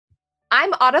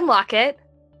I'm Autumn Lockett.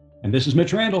 And this is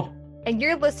Mitch Randall. And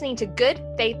you're listening to Good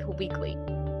Faith Weekly.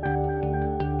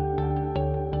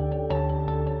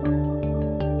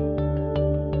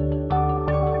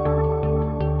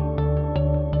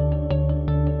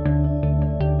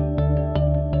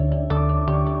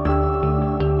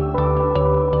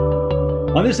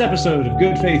 On this episode of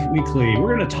Good Faith Weekly,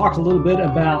 we're going to talk a little bit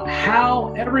about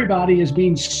how everybody is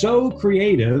being so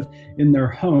creative in their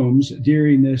homes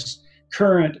during this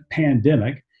current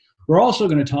pandemic. We're also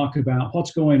going to talk about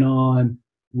what's going on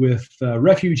with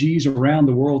refugees around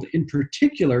the world, in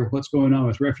particular, what's going on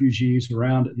with refugees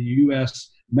around the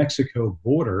U.S.-Mexico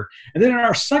border. And then in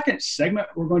our second segment,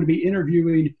 we're going to be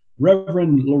interviewing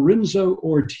Reverend Lorenzo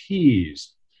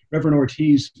Ortiz. Reverend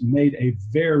Ortiz made a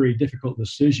very difficult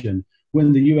decision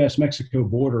when the U.S.-Mexico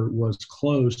border was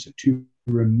closed to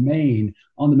remain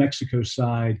on the Mexico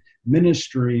side,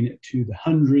 ministering to the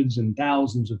hundreds and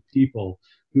thousands of people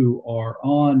who are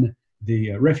on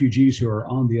the refugees who are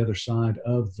on the other side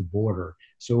of the border.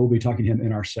 So we'll be talking to him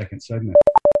in our second segment.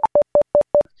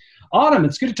 Autumn,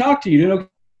 it's good to talk to you. Doing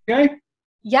okay?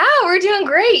 Yeah, we're doing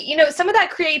great. You know, some of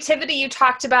that creativity you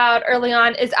talked about early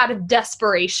on is out of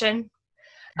desperation.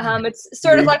 It's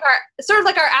sort of like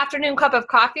our afternoon cup of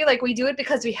coffee. Like, we do it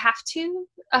because we have to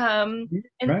in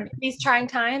these trying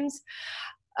times.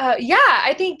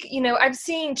 I think, I'm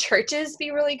seeing churches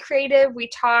be really creative. We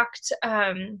talked,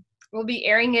 we'll be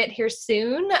airing it here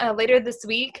soon, later this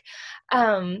week.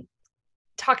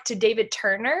 Talked to David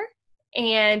Turner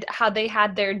and how they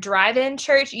had their drive-in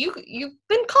church. You've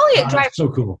been calling it drive. So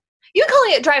cool. You're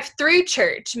calling it drive-through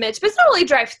church, Mitch, but it's not really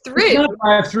drive-through. It's not a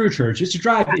drive-through church. It's a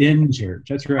drive-in church.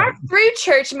 That's right. Drive-through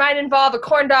church might involve a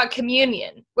corn dog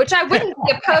communion, which I wouldn't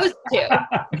be opposed to.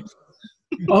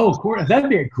 Oh, that'd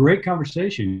be a great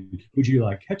conversation. Would you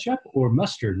like ketchup or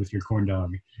mustard with your corn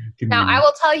dog communion? Now, I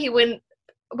will tell you, when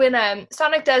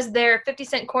Sonic does their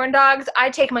 50-cent corn dogs, I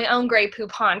take my own Grey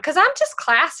Poupon because I'm just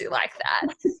classy like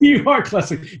that. You are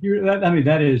classy.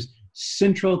 That is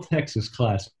Central Texas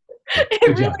classy.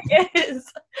 It really is.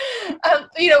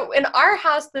 In our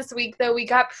house this week, though, we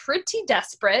got pretty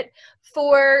desperate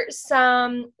for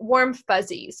some warm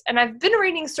fuzzies. And I've been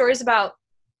reading stories about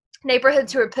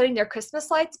neighborhoods who are putting their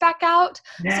Christmas lights back out.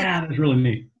 Yeah, that's really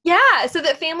neat. Yeah, so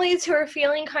that families who are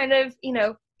feeling kind of,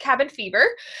 cabin fever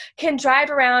can drive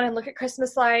around and look at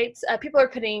Christmas lights. People are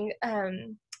putting,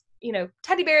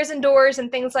 teddy bears indoors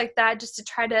and things like that, just to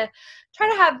try to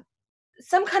have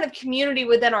some kind of community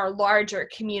within our larger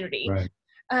community. Right.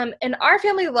 And our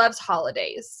family loves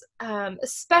holidays,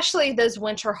 especially those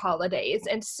winter holidays.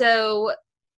 And so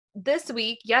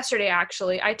yesterday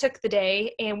actually, I took the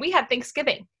day and we had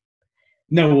Thanksgiving.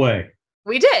 No way.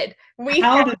 We did.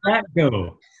 How did that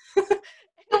go?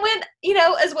 It went,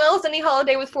 as well as any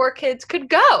holiday with 4 kids could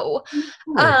go.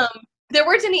 There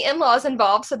weren't any in-laws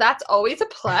involved, so that's always a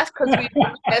plus because we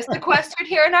were sequestered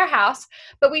here in our house.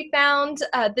 But we found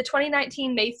the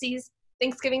 2019 Macy's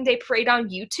Thanksgiving Day Parade on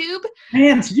YouTube.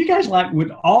 Man, so you guys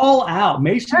went all out.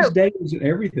 Macy's Day was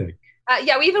everything.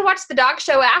 We even watched the dog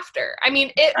show after. I mean,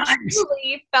 it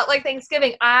truly felt like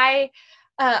Thanksgiving. I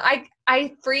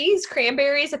freeze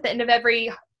cranberries at the end of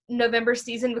every November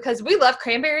season because we love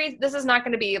cranberries. This is not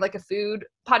going to be like a food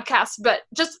podcast, but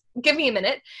just give me a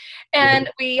minute. And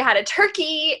we had a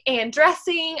turkey and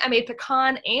dressing. I made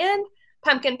pecan and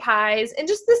pumpkin pies, and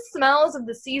just the smells of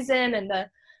the season and the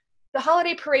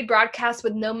holiday parade broadcast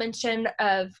with no mention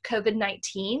of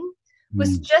COVID-19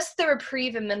 was just the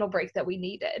reprieve and mental break that we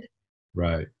needed.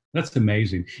 Right. That's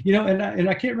amazing. And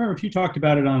I can't remember if you talked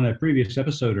about it on a previous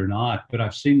episode or not, but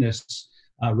I've seen this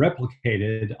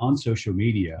replicated on social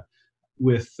media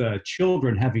with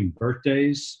children having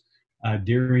birthdays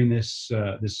during this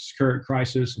current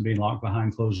crisis and being locked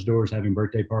behind closed doors, having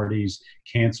birthday parties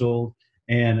canceled,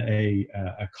 and a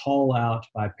call out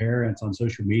by parents on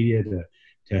social media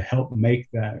to help make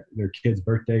their kids'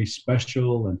 birthday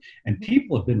special, and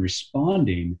people have been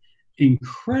responding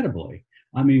incredibly.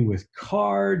 I mean, with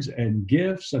cards and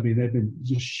gifts. I mean, they've been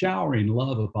just showering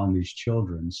love upon these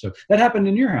children. So that happened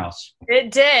in your house.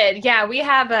 It did. Yeah, we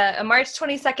have a March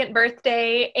 22nd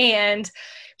birthday, and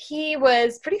he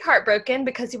was pretty heartbroken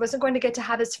because he wasn't going to get to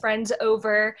have his friends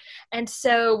over. And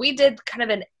so we did kind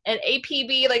of an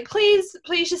APB, like, please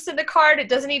just send a card. It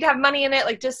doesn't need to have money in it.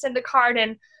 Like, just send a card.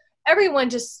 And everyone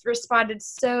just responded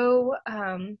so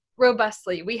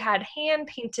robustly. We had hand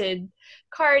painted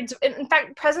cards. In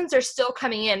fact, presents are still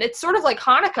coming in. It's sort of like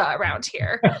Hanukkah around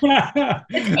here.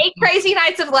 It's 8 crazy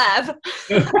nights of love.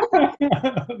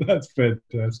 That's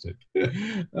fantastic.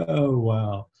 Oh,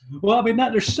 wow. Well, I mean,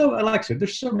 there's so, like I said,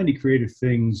 there's so many creative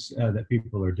things that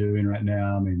people are doing right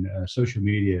now. I mean, social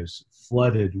media is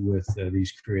flooded with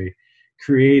these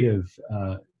creative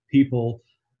people.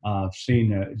 I've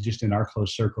seen just in our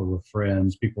close circle of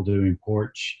friends, people doing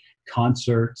porch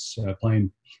concerts,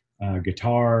 playing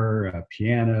guitar,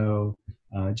 piano,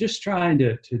 just trying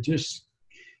to just,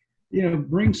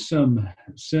 bring some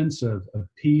sense of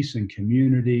peace and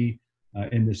community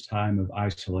in this time of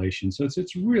isolation. So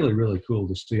it's really, really cool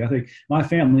to see. I think my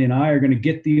family and I are going to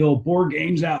get the old board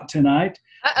games out tonight.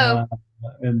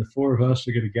 And the 4 of us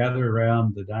are going to gather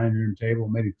around the dining room table,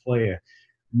 maybe play a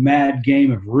mad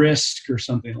game of Risk or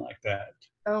something like that.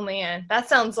 Oh man, that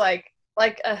sounds like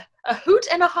a hoot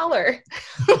and a holler.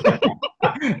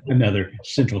 Another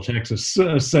Central Texas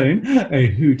saying, a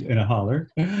hoot and a holler.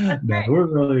 No, we're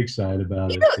really excited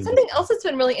about it. Something else that's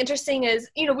been really interesting is,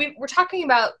 we're talking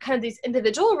about kind of these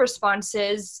individual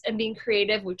responses and being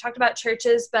creative. We've talked about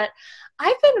churches, but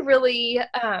I've been really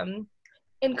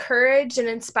encouraged and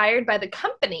inspired by the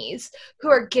companies who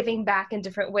are giving back in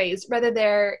different ways, whether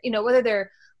they're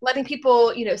letting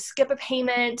people, skip a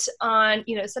payment on,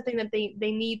 something that they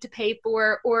need to pay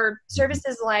for, or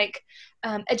services like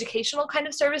educational kind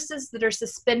of services that are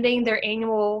suspending their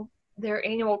annual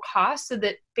costs so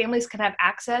that families can have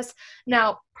access.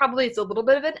 Now, probably it's a little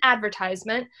bit of an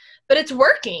advertisement, but it's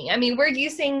working. I mean, we're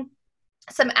using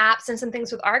some apps and some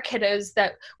things with our kiddos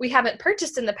that we haven't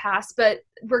purchased in the past, but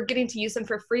we're getting to use them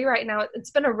for free right now.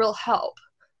 It's been a real help.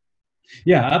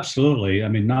 Yeah, absolutely. I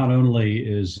mean, not only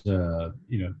is,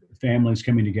 families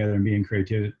coming together and being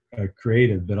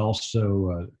creative, but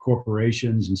also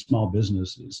corporations and small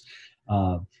businesses.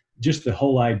 Just the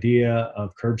whole idea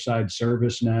of curbside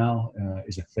service now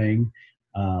is a thing.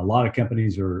 A lot of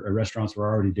companies or restaurants are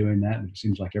already doing that. And it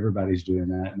seems like everybody's doing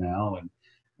that now.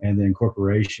 And then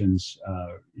corporations,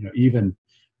 even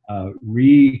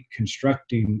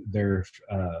reconstructing their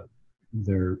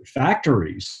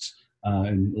factories.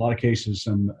 In a lot of cases,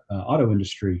 some auto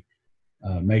industry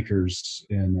makers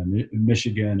in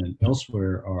Michigan and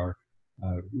elsewhere are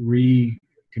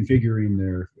reconfiguring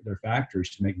their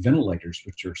factories to make ventilators,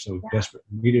 which are so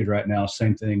desperately needed right now.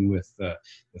 Same thing with the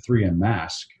 3M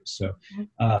mask. So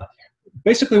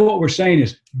basically what we're saying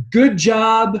is, good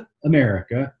job,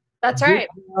 America. That's right.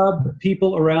 Good job,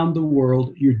 people around the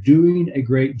world. You're doing a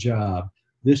great job.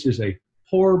 This is a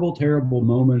horrible, terrible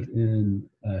moment in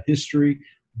history,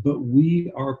 but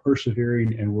we are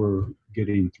persevering and we're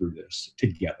getting through this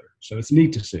together. So it's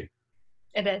neat to see.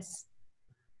 It is.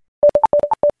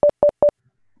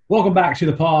 Welcome back to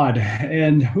the pod.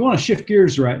 And we want to shift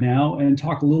gears right now and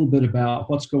talk a little bit about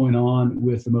what's going on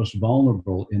with the most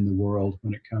vulnerable in the world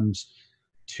when it comes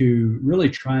to really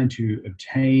trying to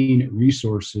obtain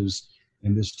resources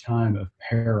in this time of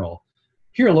peril.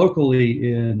 Here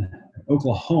locally in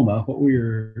Oklahoma, what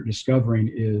we're discovering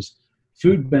is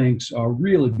food banks are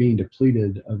really being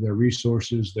depleted of their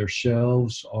resources. Their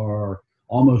shelves are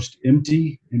almost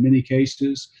empty in many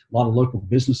cases. A lot of local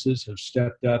businesses have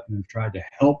stepped up and have tried to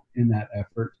help in that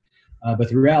effort. But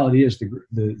the reality is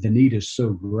the need is so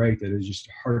great that it's just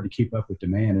hard to keep up with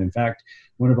demand. In fact,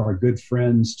 one of our good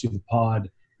friends to the pod,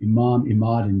 Imam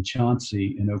Imad and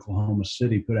Chauncey in Oklahoma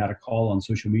City, put out a call on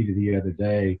social media the other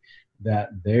day that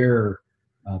their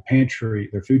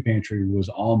food pantry was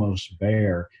almost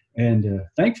bare. And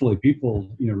thankfully people,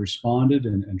 responded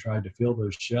and tried to fill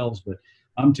those shelves. But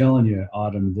I'm telling you,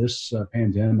 Autumn, this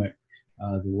pandemic,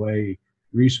 the way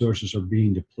resources are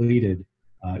being depleted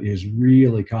is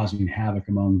really causing havoc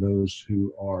among those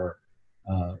who are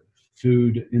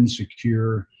food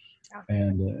insecure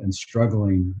and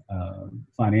struggling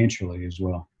financially as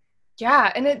well.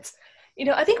 Yeah, and it's,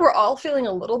 I think we're all feeling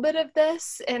a little bit of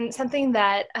this, and something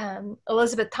that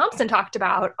Elizabeth Thompson talked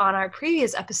about on our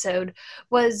previous episode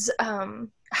was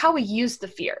how we use the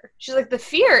fear. She's like, the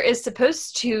fear is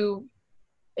supposed to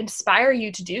inspire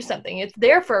you to do something. It's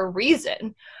there for a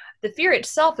reason. The fear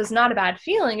itself is not a bad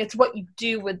feeling. It's what you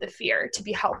do with the fear to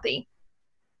be healthy.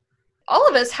 All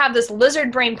of us have this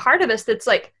lizard brain part of us that's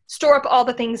like, store up all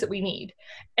the things that we need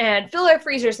and fill our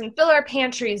freezers and fill our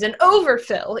pantries and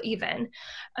overfill even.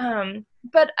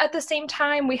 But at the same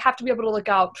time, we have to be able to look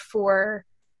out for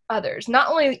others. Not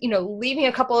only, leaving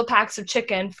a couple of packs of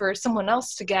chicken for someone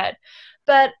else to get,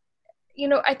 but,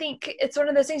 I think it's one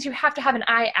of those things you have to have an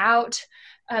eye out.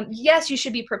 Yes, you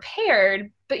should be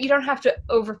prepared, but you don't have to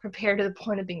over prepare to the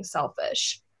point of being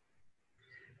selfish.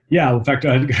 Yeah, in fact,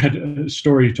 I got a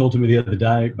story told to me the other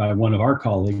day by one of our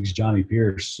colleagues, Johnny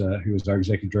Pierce, who is our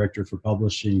executive director for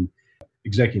publishing,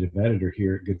 executive editor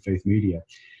here at Good Faith Media.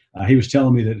 He was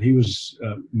telling me that he was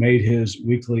made his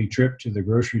weekly trip to the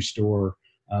grocery store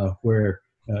where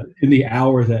in the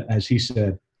hour that, as he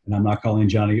said, and I'm not calling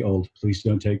Johnny old, please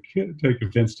don't take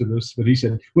offense to this, but he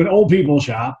said, when old people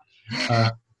shop,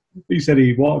 he said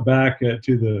he walked back to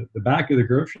the back of the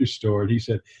grocery store, and he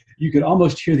said you could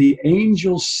almost hear the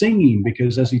angels singing,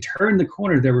 because as he turned the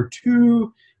corner, there were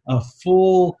two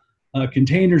full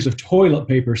containers of toilet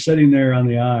paper sitting there on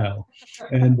the aisle.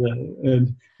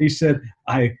 And he said,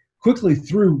 I quickly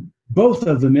threw both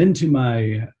of them into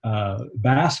my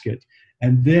basket,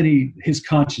 and then his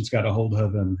conscience got a hold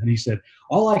of him. And he said,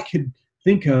 all I could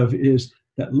think of is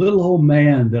that little old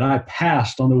man that I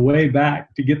passed on the way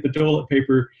back to get the toilet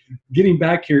paper, getting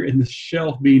back here and the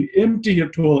shelf being empty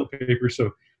of toilet paper.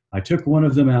 So I took one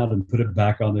of them out and put it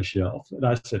back on the shelf. And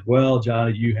I said, well,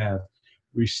 Johnny, you have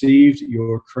received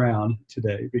your crown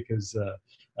today, because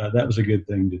that was a good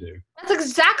thing to do. That's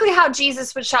exactly how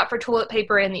Jesus would shop for toilet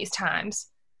paper in these times.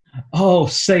 Oh,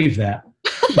 save that.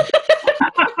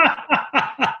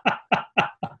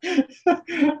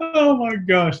 Oh my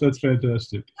gosh, that's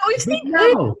fantastic. Always think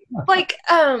no. Like,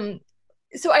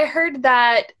 so I heard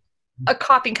that a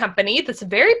coffee company that's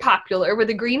very popular with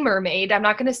the Green Mermaid, I'm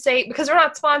not going to say because we're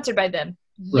not sponsored by them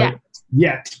yet.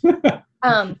 Right.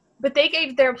 But they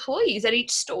gave their employees at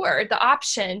each store the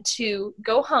option to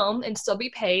go home and still be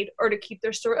paid, or to keep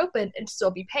their store open and still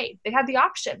be paid. They had the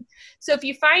option. So if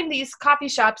you find these coffee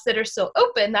shops that are still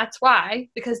open, that's why,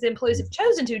 because the employees have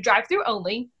chosen to drive-through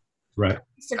only. Right.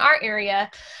 In our area.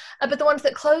 But the ones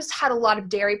that closed had a lot of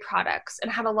dairy products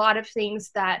and had a lot of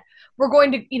things that were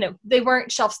going to, they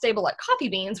weren't shelf stable like coffee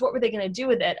beans. What were they going to do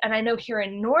with it? And I know here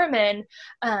in Norman,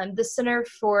 the Center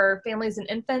for Families and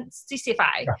Infants,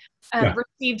 CCFI,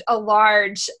 received a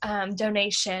large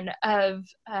donation of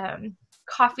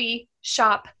coffee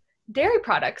shop dairy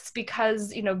products, because,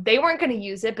 they weren't going to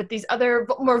use it, but these other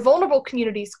more vulnerable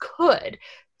communities could.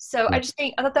 So I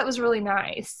thought that was really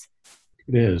nice.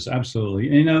 It is,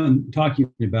 absolutely. And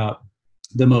talking about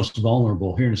the most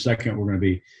vulnerable, here in a second, we're going to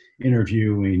be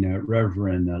interviewing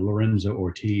Reverend Lorenzo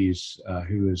Ortiz,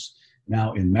 who is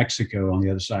now in Mexico on the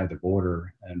other side of the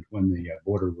border. And when the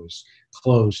border was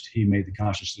closed, he made the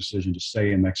conscious decision to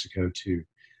stay in Mexico to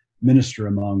minister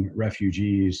among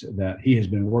refugees that he has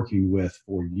been working with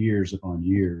for years upon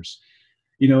years.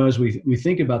 As we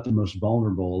think about the most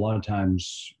vulnerable, a lot of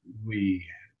times we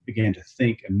began to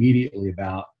think immediately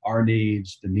about our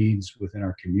needs, the needs within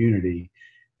our community.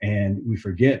 And we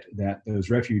forget that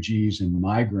those refugees and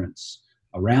migrants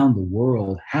around the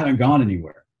world haven't gone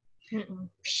anywhere.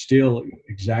 Still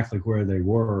exactly where they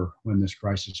were when this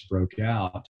crisis broke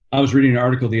out. I was reading an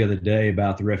article the other day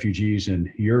about the refugees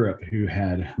in Europe who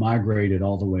had migrated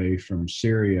all the way from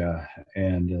Syria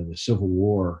and the civil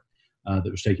war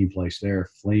that was taking place there,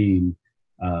 fleeing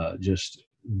just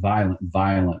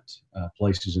violent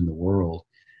places in the world,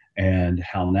 and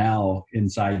how now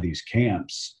inside these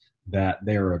camps that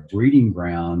they're a breeding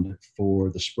ground for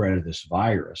the spread of this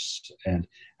virus. And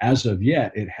as of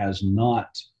yet, it has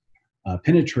not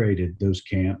penetrated those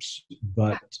camps,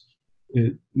 but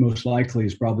it most likely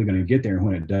is probably going to get there. And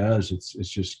when it does, it's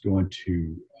just going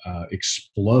to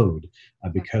explode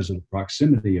because of the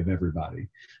proximity of everybody.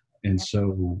 And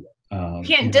so you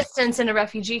can't distance in a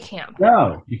refugee camp.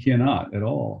 No, you cannot at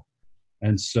all.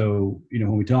 And so,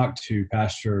 when we talk to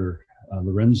Pastor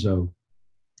Lorenzo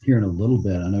here in a little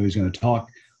bit, I know he's going to talk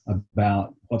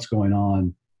about what's going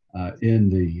on in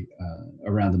the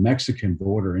around the Mexican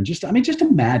border. And just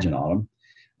imagine, Autumn,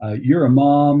 you're a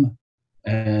mom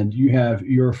and you have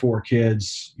your 4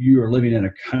 kids. You are living in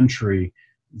a country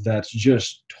that's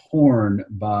just torn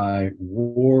by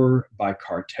war, by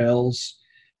cartels,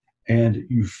 and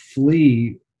you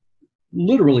flee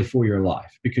literally for your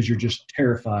life because you're just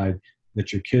terrified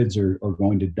that your kids are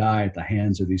going to die at the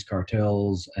hands of these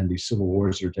cartels and these civil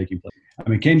wars that are taking place. I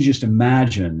mean, can you just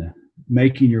imagine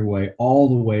making your way all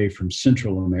the way from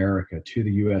Central America to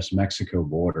the U.S.-Mexico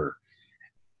border?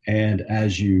 And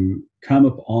as you come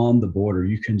up on the border,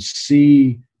 you can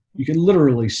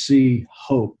literally see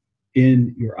hope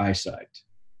in your eyesight.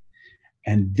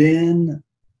 And then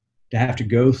to have to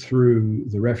go through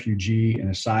the refugee and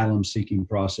asylum seeking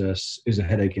process is a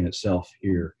headache in itself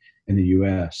here in the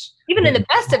U.S. Even in the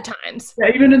best of times. Yeah,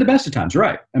 even in the best of times,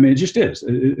 right. I mean, it just is.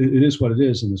 It is what it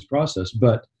is in this process.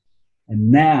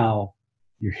 And now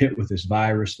you're hit with this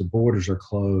virus. The borders are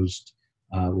closed.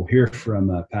 We'll hear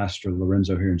from Pastor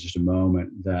Lorenzo here in just a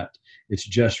moment that it's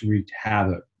just wreaked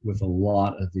havoc with a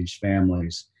lot of these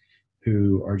families.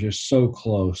 who are just so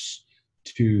close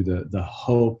to the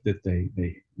hope that they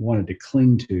wanted to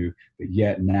cling to, but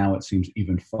yet now it seems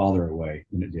even farther away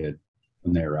than it did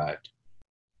when they arrived.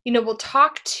 We'll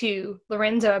talk to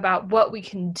Lorenzo about what we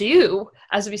can do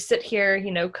as we sit here,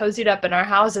 cozied up in our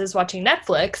houses watching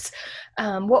Netflix,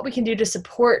 what we can do to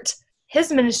support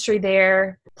his ministry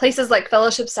there. Places like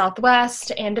Fellowship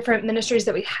Southwest and different ministries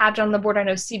that we have down the border. I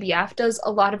know CBF does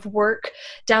a lot of work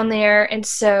down there. And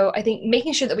so I think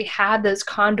making sure that we have those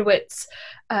conduits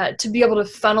to be able to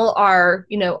funnel our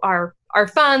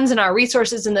funds and our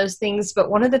resources and those things. But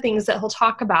one of the things that he'll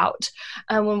talk about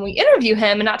when we interview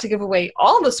him, and not to give away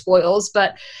all the spoils,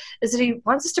 but is that he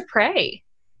wants us to pray.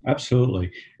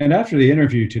 Absolutely. And after the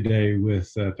interview today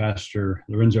with Pastor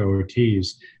Lorenzo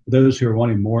Ortiz, for those who are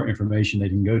wanting more information, they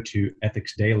can go to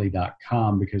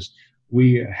ethicsdaily.com, because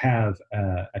we have,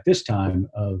 at this time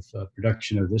of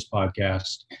production of this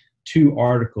podcast, 2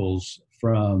 articles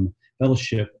from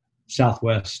Fellowship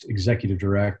Southwest Executive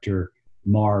Director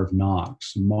Marv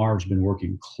Knox. Marv's been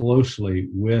working closely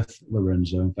with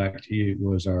Lorenzo. In fact, he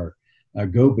was our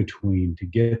go-between to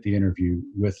get the interview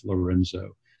with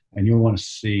Lorenzo. And you'll want to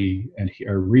see and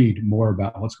read more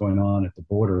about what's going on at the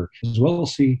border, as well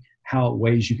as see how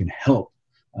ways you can help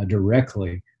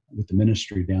directly with the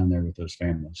ministry down there with those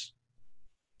families.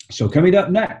 So coming up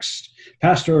next,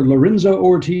 Pastor Lorenzo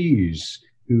Ortiz,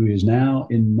 who is now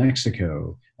in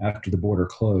Mexico after the border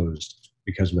closed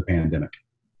because of the pandemic.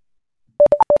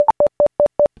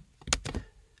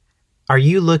 Are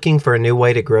you looking for a new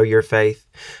way to grow your faith?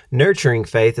 Nurturing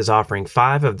Faith is offering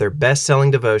 5 of their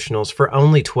best-selling devotionals for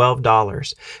only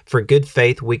 $12 for Good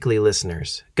Faith Weekly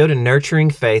listeners. Go to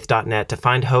nurturingfaith.net to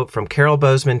find hope from Carol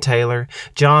Bozeman Taylor,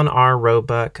 John R.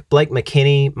 Roebuck, Blake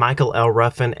McKinney, Michael L.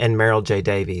 Ruffin, and Merrill J.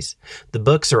 Davies. The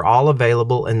books are all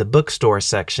available in the bookstore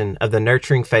section of the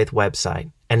Nurturing Faith website.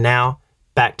 And now,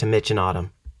 back to Mitch and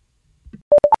Autumn.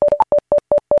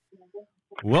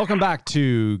 Welcome back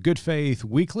to Good Faith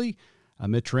Weekly. I'm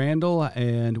Mitch Randall,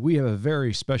 and we have a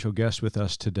very special guest with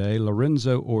us today,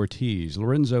 Lorenzo Ortiz.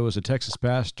 Lorenzo is a Texas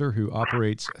pastor who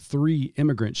operates 3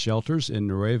 immigrant shelters in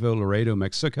Nuevo Laredo,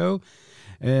 Mexico.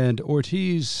 And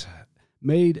Ortiz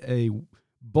made a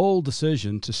bold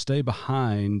decision to stay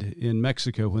behind in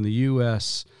Mexico when the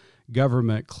U.S.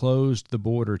 government closed the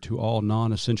border to all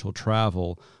non-essential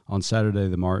travel on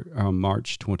Saturday, March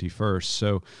 21st.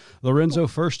 So, Lorenzo,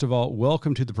 first of all,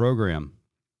 welcome to the program.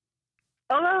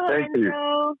 Hello, thank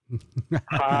you.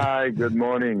 Hi, good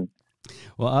morning.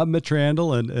 Well, I'm Mitch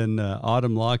Randall, and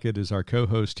Autumn Lockett is our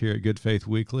co-host here at Good Faith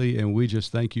Weekly, and we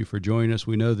just thank you for joining us.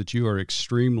 We know that you are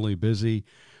extremely busy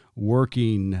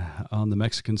working on the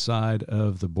Mexican side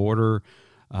of the border,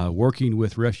 working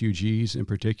with refugees in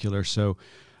particular. So,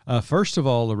 first of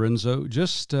all, Lorenzo,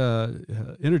 just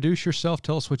introduce yourself.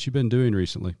 Tell us what you've been doing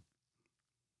recently.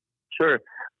 Sure.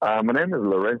 My name is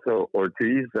Lorenzo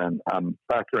Ortiz, and I'm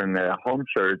pastoring a home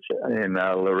church in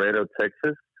Laredo,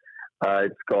 Texas.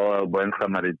 It's called Buen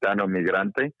Samaritano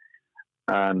Migrante.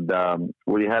 And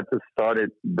we had to start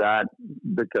that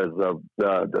because of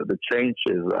the changes,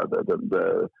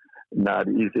 the not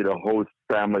easy to host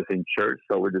families in church.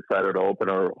 So we decided to open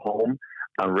our home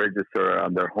and register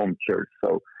on their home church.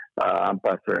 So I'm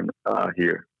pastoring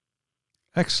here.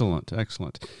 Excellent.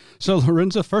 So,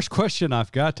 Lorenzo, first question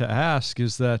I've got to ask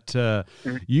is that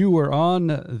you were on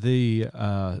the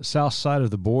south side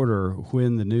of the border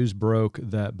when the news broke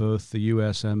that both the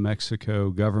U.S. and Mexico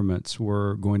governments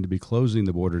were going to be closing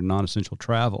the border to non-essential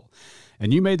travel.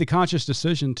 And you made the conscious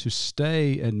decision to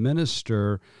stay and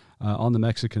minister on the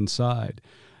Mexican side.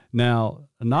 Now,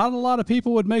 not a lot of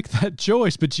people would make that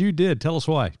choice, but you did. Tell us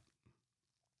why.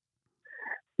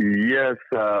 Yes,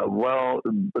 well,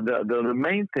 the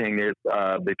main thing is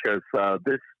because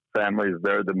this families,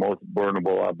 they're the most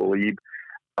vulnerable, I believe.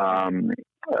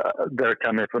 They're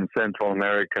coming from Central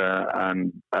America,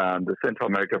 and the Central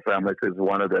America families is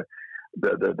one of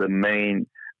the main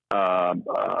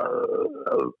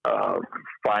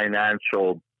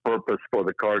financial purpose for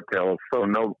the cartels. So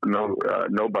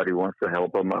nobody wants to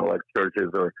help them, like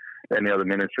churches or any other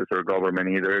ministries or government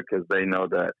either, because they know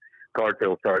that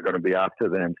cartels are going to be after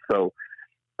them. So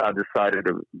I decided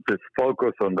to just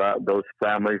focus on those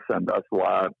families, and that's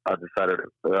why I decided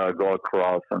to go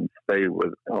across and stay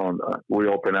with. We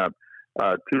open up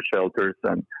 2 shelters,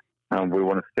 and we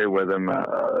want to stay with them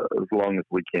as long as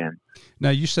we can. Now,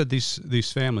 you said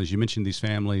these families. You mentioned these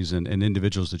families and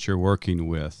individuals that you're working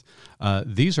with.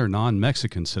 These are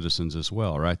non-Mexican citizens as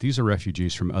well, right? These are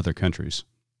refugees from other countries.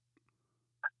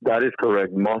 That is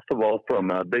correct. Most of all from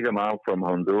a big amount from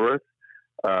Honduras,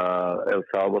 El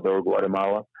Salvador,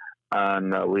 Guatemala,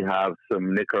 and we have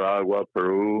some Nicaragua,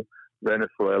 Peru,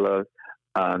 Venezuela,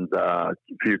 and a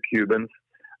few Cubans,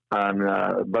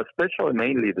 and but especially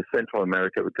mainly the Central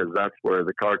America, because that's where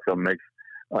the cartel makes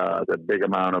the big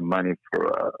amount of money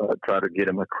for try to get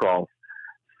them across.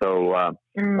 So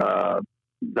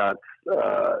that's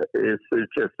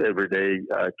it's just everyday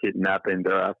kidnapping.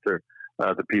 They're after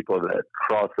the people that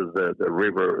crosses the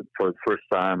river for the first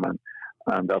time,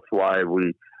 and that's why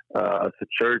we, as a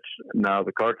church, now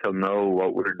the cartel know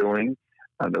what we're doing,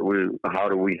 and how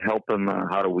do we help them?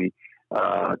 How do we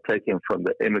take them from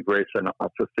the immigration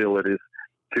facilities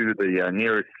to the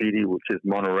nearest city, which is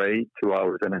Monterrey, 2.5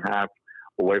 hours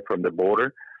away from the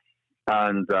border,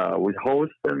 and we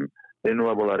host them in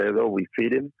Nuevo Laredo. We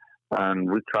feed them,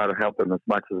 and we try to help them as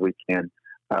much as we can.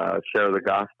 Share the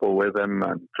gospel with them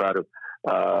and try to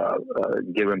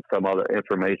give them some other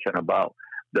information about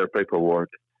their paperwork.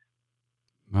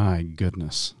 My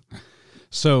goodness.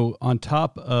 So on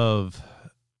top of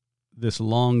this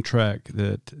long trek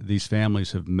that these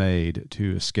families have made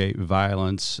to escape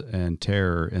violence and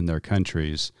terror in their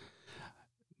countries,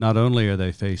 not only are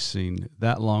they facing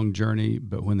that long journey,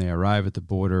 but when they arrive at the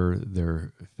border,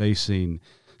 they're facing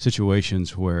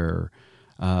situations where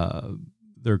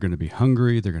they're going to be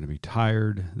hungry, they're going to be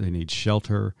tired, they need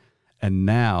shelter, and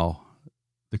now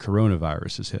the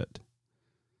coronavirus has hit.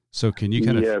 So can you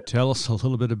kind of tell us a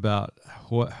little bit about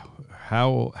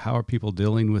how are people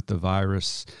dealing with the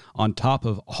virus on top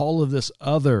of all of this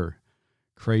other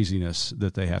craziness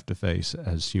that they have to face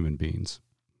as human beings?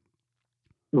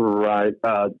 Right.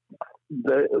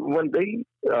 When they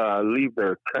leave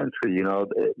their country, you know,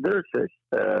 there's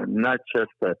not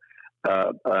just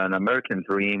an American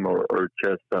dream or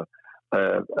just an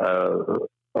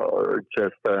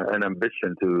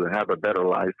ambition to have a better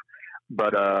life,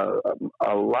 but a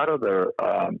lot of their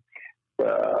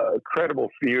credible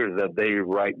fears that they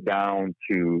write down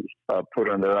to put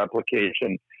on their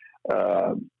application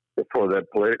for the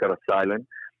political asylum.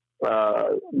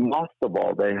 Most of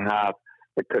all, they have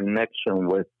a connection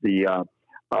with the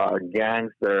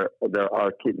gangs that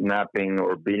are kidnapping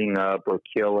or beating up or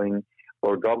killing,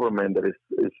 or government that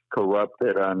is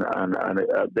corrupted and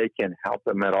they can't help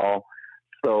them at all.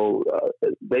 So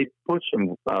they push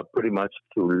them pretty much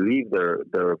to leave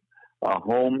their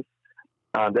homes.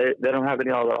 They don't have any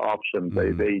other option.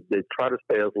 Mm-hmm. They try to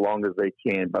stay as long as they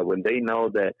can, but when they know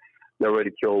that they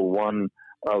already killed one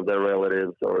of their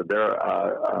relatives, or they're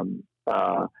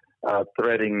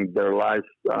threatening their lives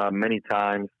many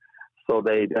times, so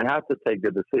they have to take the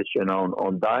decision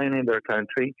on dying in their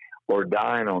country or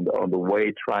dying on the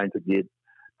way trying to get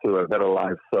to a better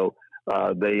life. So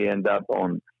they end up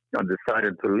on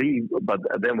decided to leave, but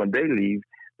then when they leave,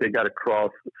 they got to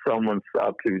cross someone's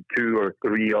up to 2 or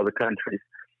 3 other countries,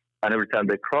 and every time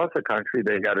they cross a country,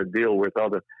 they got to deal with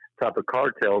other type of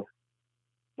cartels.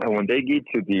 And when they get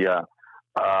to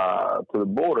the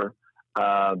border,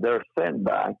 they're sent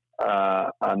back,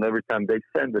 and every time they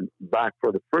send them back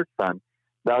for the first time,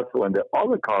 that's when the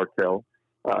other cartel.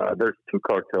 There's 2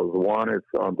 cartels. One is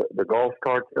the Gulf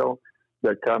cartel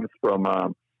that comes from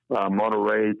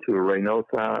Monterrey to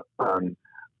Reynosa and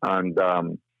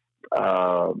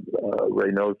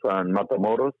Reynosa and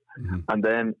Matamoros. Mm-hmm. And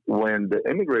then when the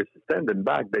immigration send them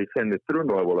back, they send it through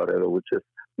Nuevo Laredo, which is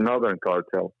Northern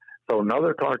cartel. So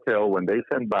another cartel, when they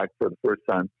send back for the first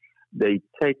time, they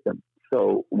take them.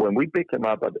 So when we pick them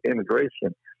up at the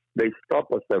immigration, they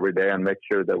stop us every day and make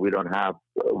sure that we don't have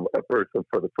a person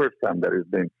for the first time that has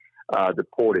been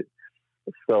deported.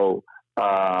 So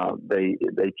they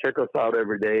check us out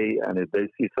every day, and if they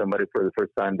see somebody for the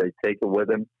first time, they take it with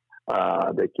them.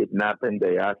 They kidnap them.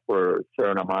 They ask for a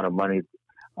certain amount of money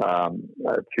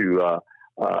to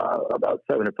about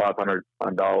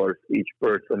 $7,500 each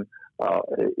person.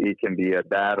 It can be a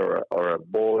dad or a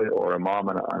boy, or a mom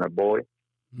and a boy.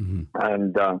 Mm-hmm.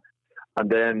 And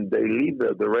then they leave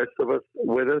the rest of us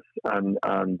with us, and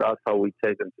that's how we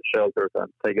take them to shelters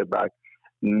and take it back.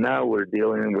 Now we're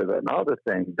dealing with another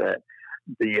thing, that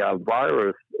the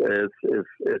virus is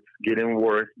getting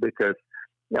worse because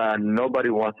nobody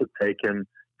wants to take him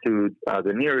to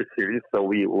the nearest cities. So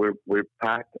we're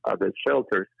packed at the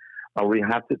shelters. We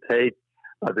have to take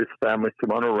this family to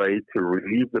Monterrey to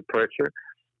relieve the pressure.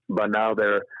 But now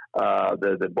they're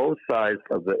the both sides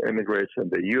of the immigration,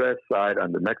 the U.S. side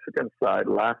and the Mexican side.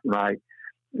 Last night,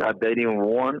 they didn't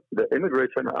want the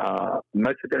immigration,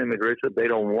 Mexican immigration. They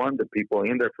don't want the people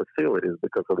in their facilities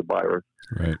because of the virus.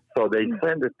 Right. So they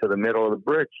send it to the middle of the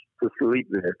bridge to sleep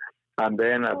there. And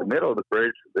then at the middle of the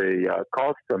bridge, the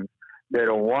customs, they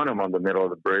don't want them on the middle of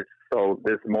the bridge. So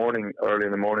this morning, early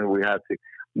in the morning, we had to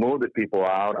move the people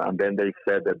out. And then they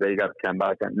said that they got to come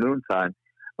back at noontime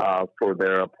for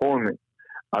their appointment.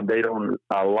 and they don't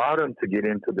allow them to get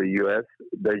into the U.S.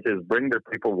 They just bring their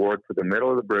paperwork to the middle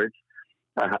of the bridge,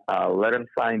 let them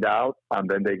sign out, and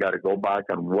then they got to go back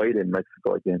and wait in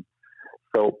Mexico again.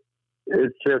 So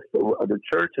it's just the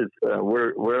church is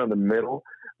we're in the middle,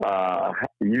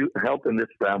 helping these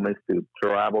families to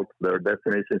travel to their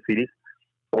destination cities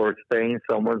or staying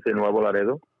somewhere in Nuevo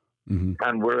Laredo,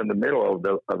 and we're in the middle of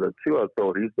the two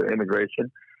authorities, the immigration,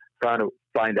 trying to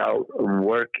find out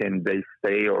where can they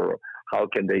stay or how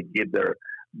can they get their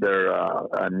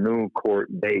new court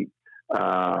date.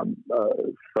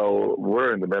 So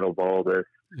we're in the middle of all this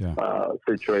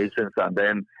situations, and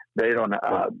then they can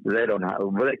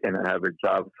have a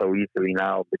job so easily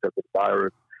now because of the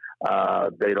virus.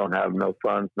 They don't have no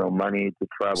funds, no money to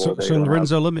travel. So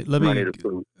Lorenzo,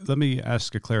 let me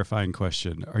ask a clarifying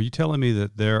question. Are you telling me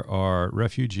that there are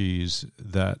refugees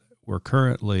that were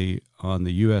currently on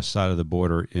the U.S. side of the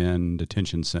border in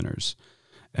detention centers,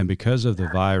 and because of the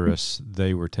virus,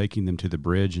 they were taking them to the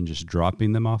bridge and just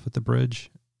dropping them off at the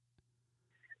bridge?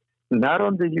 Not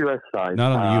on the U.S. side.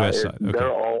 Not on the U.S. side. Okay.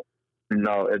 They're all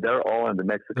on the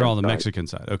Mexican side. They're all on the Mexican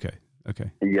side. Okay.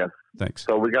 Yes. Thanks.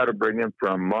 So we got to bring them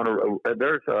from Monterrey.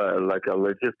 There's like a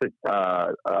logistic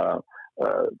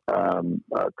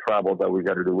travel that we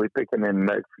got to do. We pick them in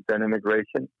Mexican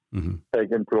immigration, take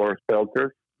them to our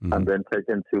shelters, and then take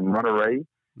them to Monterrey,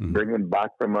 bring them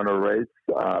back from Monterrey,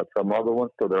 some other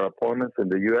ones to their appointments in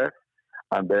the U.S.,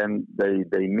 and then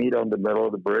they meet on the middle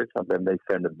of the bridge, and then they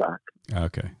send it back.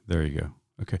 Okay, there you go.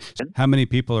 Okay. So how many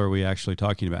people are we actually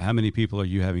talking about? How many people are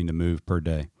you having to move per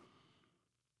day?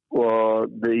 Well,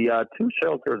 the two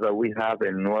shelters that we have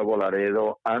in Nuevo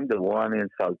Laredo and the one in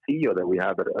Saltillo that we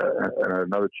have at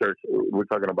another church, we're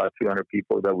talking about 200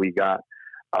 people that we got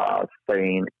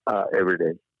staying every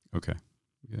day. Okay.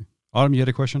 Autumn, you had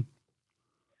a question?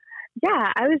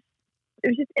 Yeah, it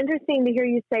was just interesting to hear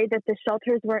you say that the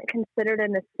shelters weren't considered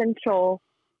an essential,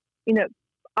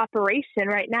 operation.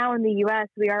 Right now in the U.S.,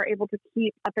 we are able to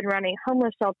keep up and running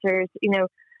homeless shelters,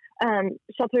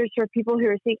 shelters for people who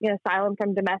are seeking asylum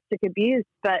from domestic abuse.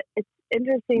 But it's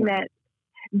interesting that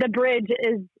the bridge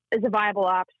is a viable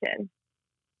option.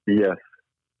 Yes,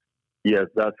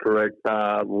 that's correct.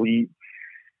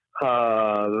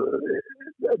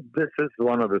 This is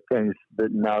one of the things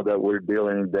that now that we're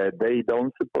dealing that they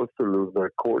don't supposed to lose their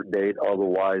court date,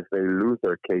 otherwise they lose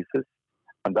their cases,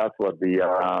 and that's what the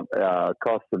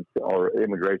customs or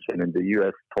immigration in the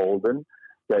U.S. told them,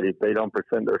 that if they don't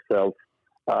present themselves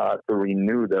to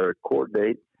renew their court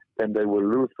date, then they will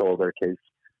lose all their cases.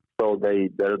 So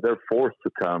they're forced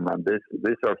to come, and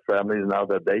these are families now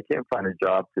that they can't find a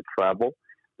job to travel.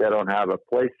 They don't have a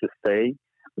place to stay.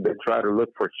 They try to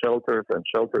look for shelters, and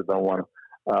shelters don't want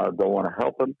to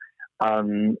help them.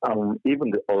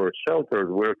 Even our shelters,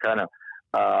 we're kind of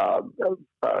a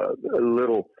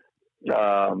little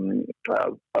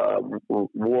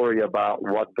worry about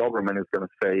what government is going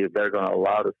to say, if they're going to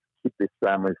allow us to keep these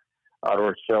families out of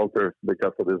our shelters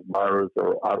because of this virus,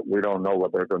 or we don't know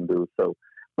what they're going to do. So,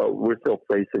 but we're still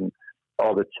facing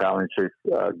all the challenges: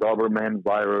 government,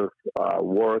 virus,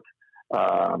 work,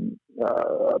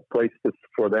 places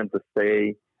for them to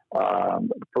stay,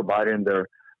 providing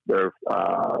their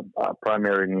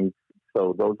primary needs.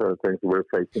 So those are the things we're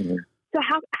facing here. So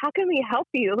how can we help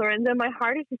you, Lorenzo? My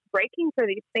heart is just breaking for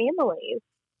these families.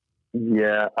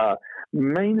 Yeah,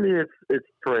 mainly it's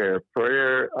prayer.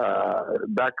 Prayer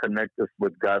that connects us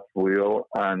with God's will,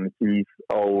 and He's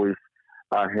always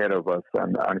ahead of us,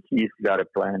 and He's got a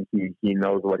plan. He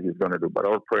knows what He's going to do. But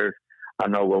our prayers, I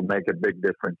know, will make a big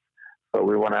difference. So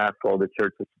we want to ask all the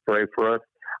churches to pray for us.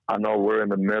 I know we're in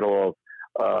the middle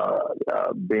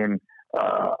of being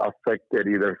affected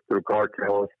either through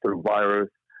cartels, through virus,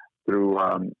 through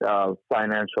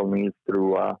financial needs,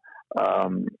 through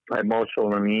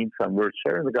emotional needs, and we're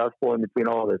sharing the gospel in between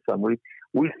all this. And we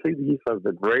see these as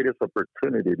the greatest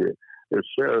opportunity to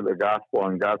share the gospel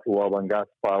and God's love and God's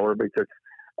power, because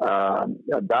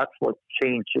that's what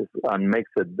changes and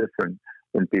makes it different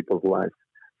in people's lives.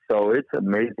 So it's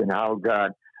amazing how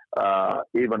God,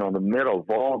 even on the middle of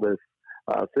all this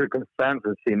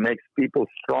circumstances, He makes people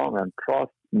strong and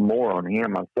trust more on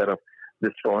Him instead of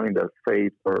destroying their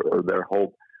faith or their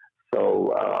hope.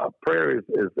 So prayer is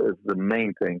the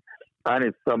main thing. And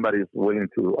if somebody's willing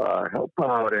to help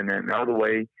out in another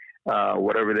way,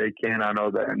 whatever they can, I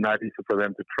know that it's not easy for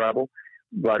them to travel,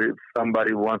 but if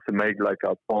somebody wants to make like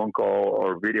a phone call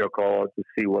or video call to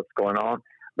see what's going on,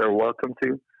 they're welcome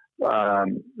to.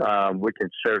 We can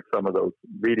share some of those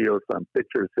videos and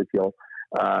pictures if you'll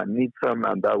need some,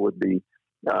 and that would be,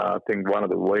 I think, one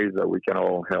of the ways that we can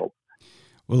all help.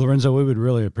 Well, Lorenzo, we would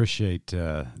really appreciate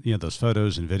those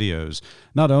photos and videos.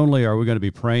 Not only are we going to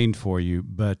be praying for you,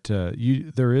 but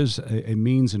there is a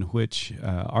means in which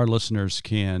our listeners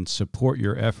can support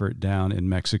your effort down in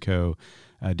Mexico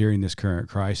during this current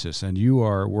crisis. And you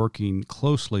are working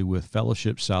closely with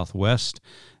Fellowship Southwest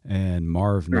and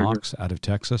Marv Knox out of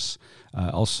Texas.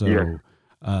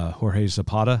 Jorge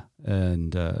Zapata,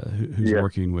 and who's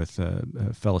working with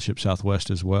Fellowship Southwest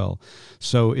as well.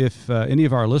 So if any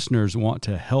of our listeners want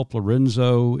to help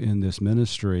Lorenzo in this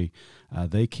ministry,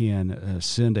 they can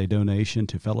send a donation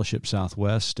to Fellowship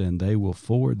Southwest, and they will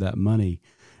forward that money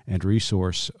and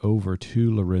resource over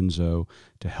to Lorenzo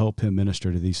to help him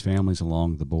minister to these families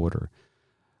along the border.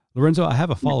 Lorenzo, I have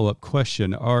a follow-up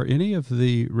question. Are any of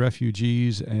the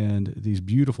refugees and these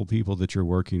beautiful people that you're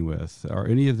working with, are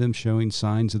any of them showing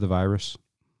signs of the virus?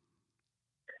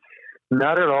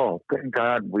 Not at all. Thank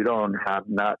God we don't have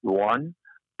not one.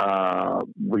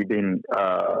 We've been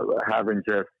having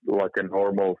just like a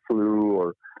normal flu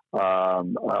or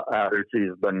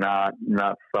allergies, but not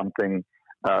something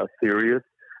serious.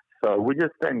 So we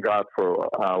just thank God for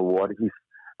what He's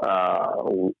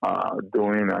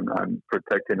doing and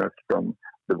protecting us from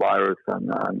the virus,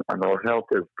 and our health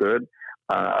is good.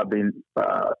 I've been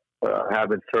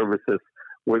having services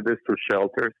with these two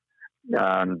shelters,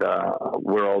 and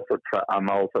I'm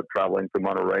also traveling to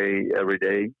Monterey every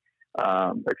day,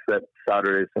 except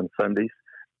Saturdays and Sundays.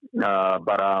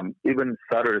 But even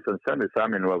Saturdays and Sundays,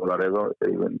 I'm in Nuevo Laredo,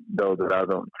 even though that I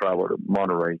don't travel to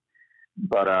Monterey.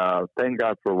 But thank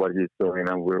God for what He's doing,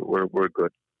 and we're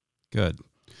good. Good.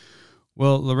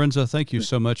 Well, Lorenzo, thank you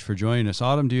so much for joining us.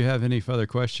 Autumn, do you have any further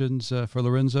questions for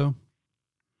Lorenzo?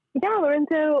 Yeah,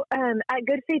 Lorenzo, at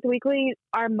Good Faith Weekly,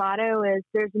 our motto is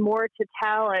there's more to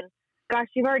tell. And gosh,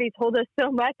 you've already told us so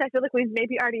much. I feel like we've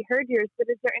maybe already heard yours, but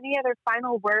is there any other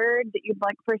final word that you'd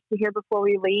like for us to hear before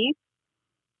we leave?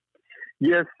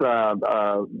 Yes, I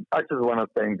just want to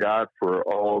thank God for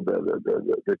all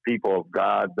the people of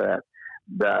God that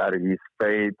He's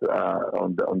faith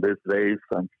on these days,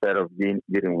 instead of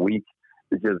getting weak,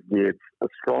 it just gets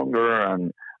stronger,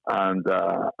 and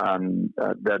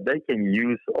that they can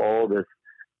use all this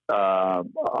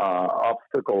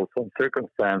obstacles and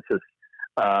circumstances,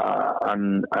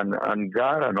 and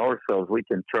God and ourselves, we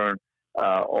can turn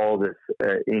all this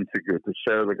into good, to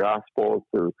share the gospel,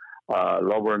 to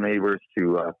love our neighbors,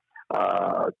 to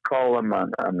call them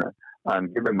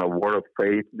and give them a word of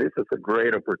faith. This is a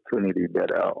great opportunity that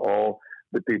all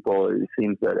the people, it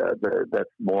seems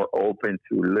that's more open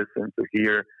to listen, to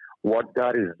hear what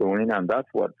God is doing, and that's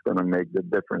what's going to make the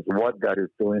difference, what God is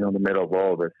doing in the middle of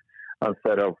all this,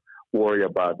 instead of worry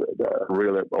about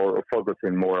or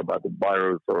focusing more about the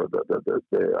virus or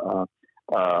the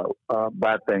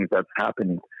bad things that's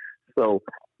happening. So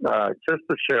just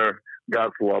to share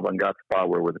God's love and God's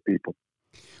power with the people.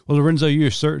 Well, Lorenzo, you're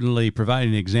certainly providing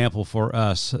an example for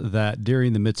us that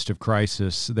during the midst of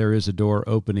crisis, there is a door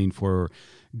opening for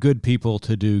good people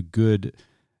to do good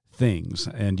things.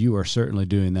 And you are certainly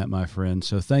doing that, my friend.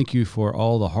 So thank you for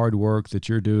all the hard work that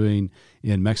you're doing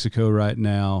in Mexico right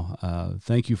now.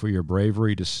 Thank you for your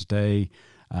bravery to stay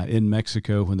in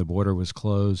Mexico when the border was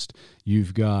closed.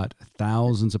 You've got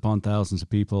thousands upon thousands of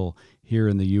people here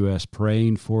in the U.S.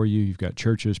 praying for you. You've got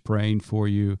churches praying for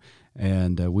you.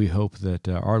 And we hope that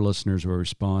our listeners will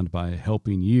respond by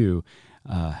helping you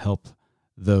help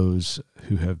those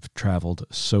who have traveled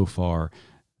so far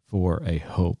for a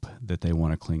hope that they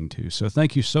want to cling to. So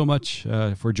thank you so much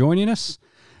for joining us,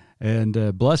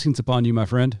 and blessings upon you, my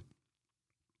friend.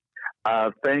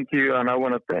 Thank you, and I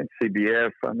want to thank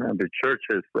CBF and the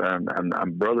churches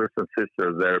and brothers and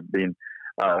sisters that have been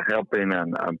helping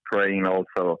and praying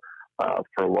also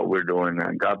for what we're doing.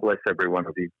 And God bless every one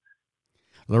of you.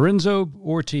 Lorenzo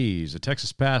Ortiz, a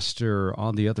Texas pastor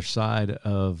on the other side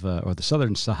of, or the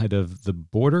southern side of the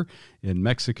border in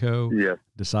Mexico,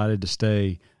 decided to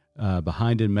stay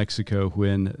behind in Mexico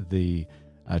when the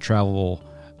travel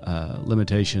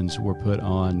limitations were put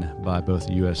on by both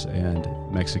the U.S. and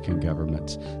Mexican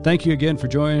governments. Thank you again for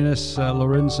joining us,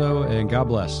 Lorenzo, and God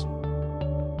bless.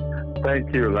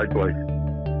 Thank you. Likewise.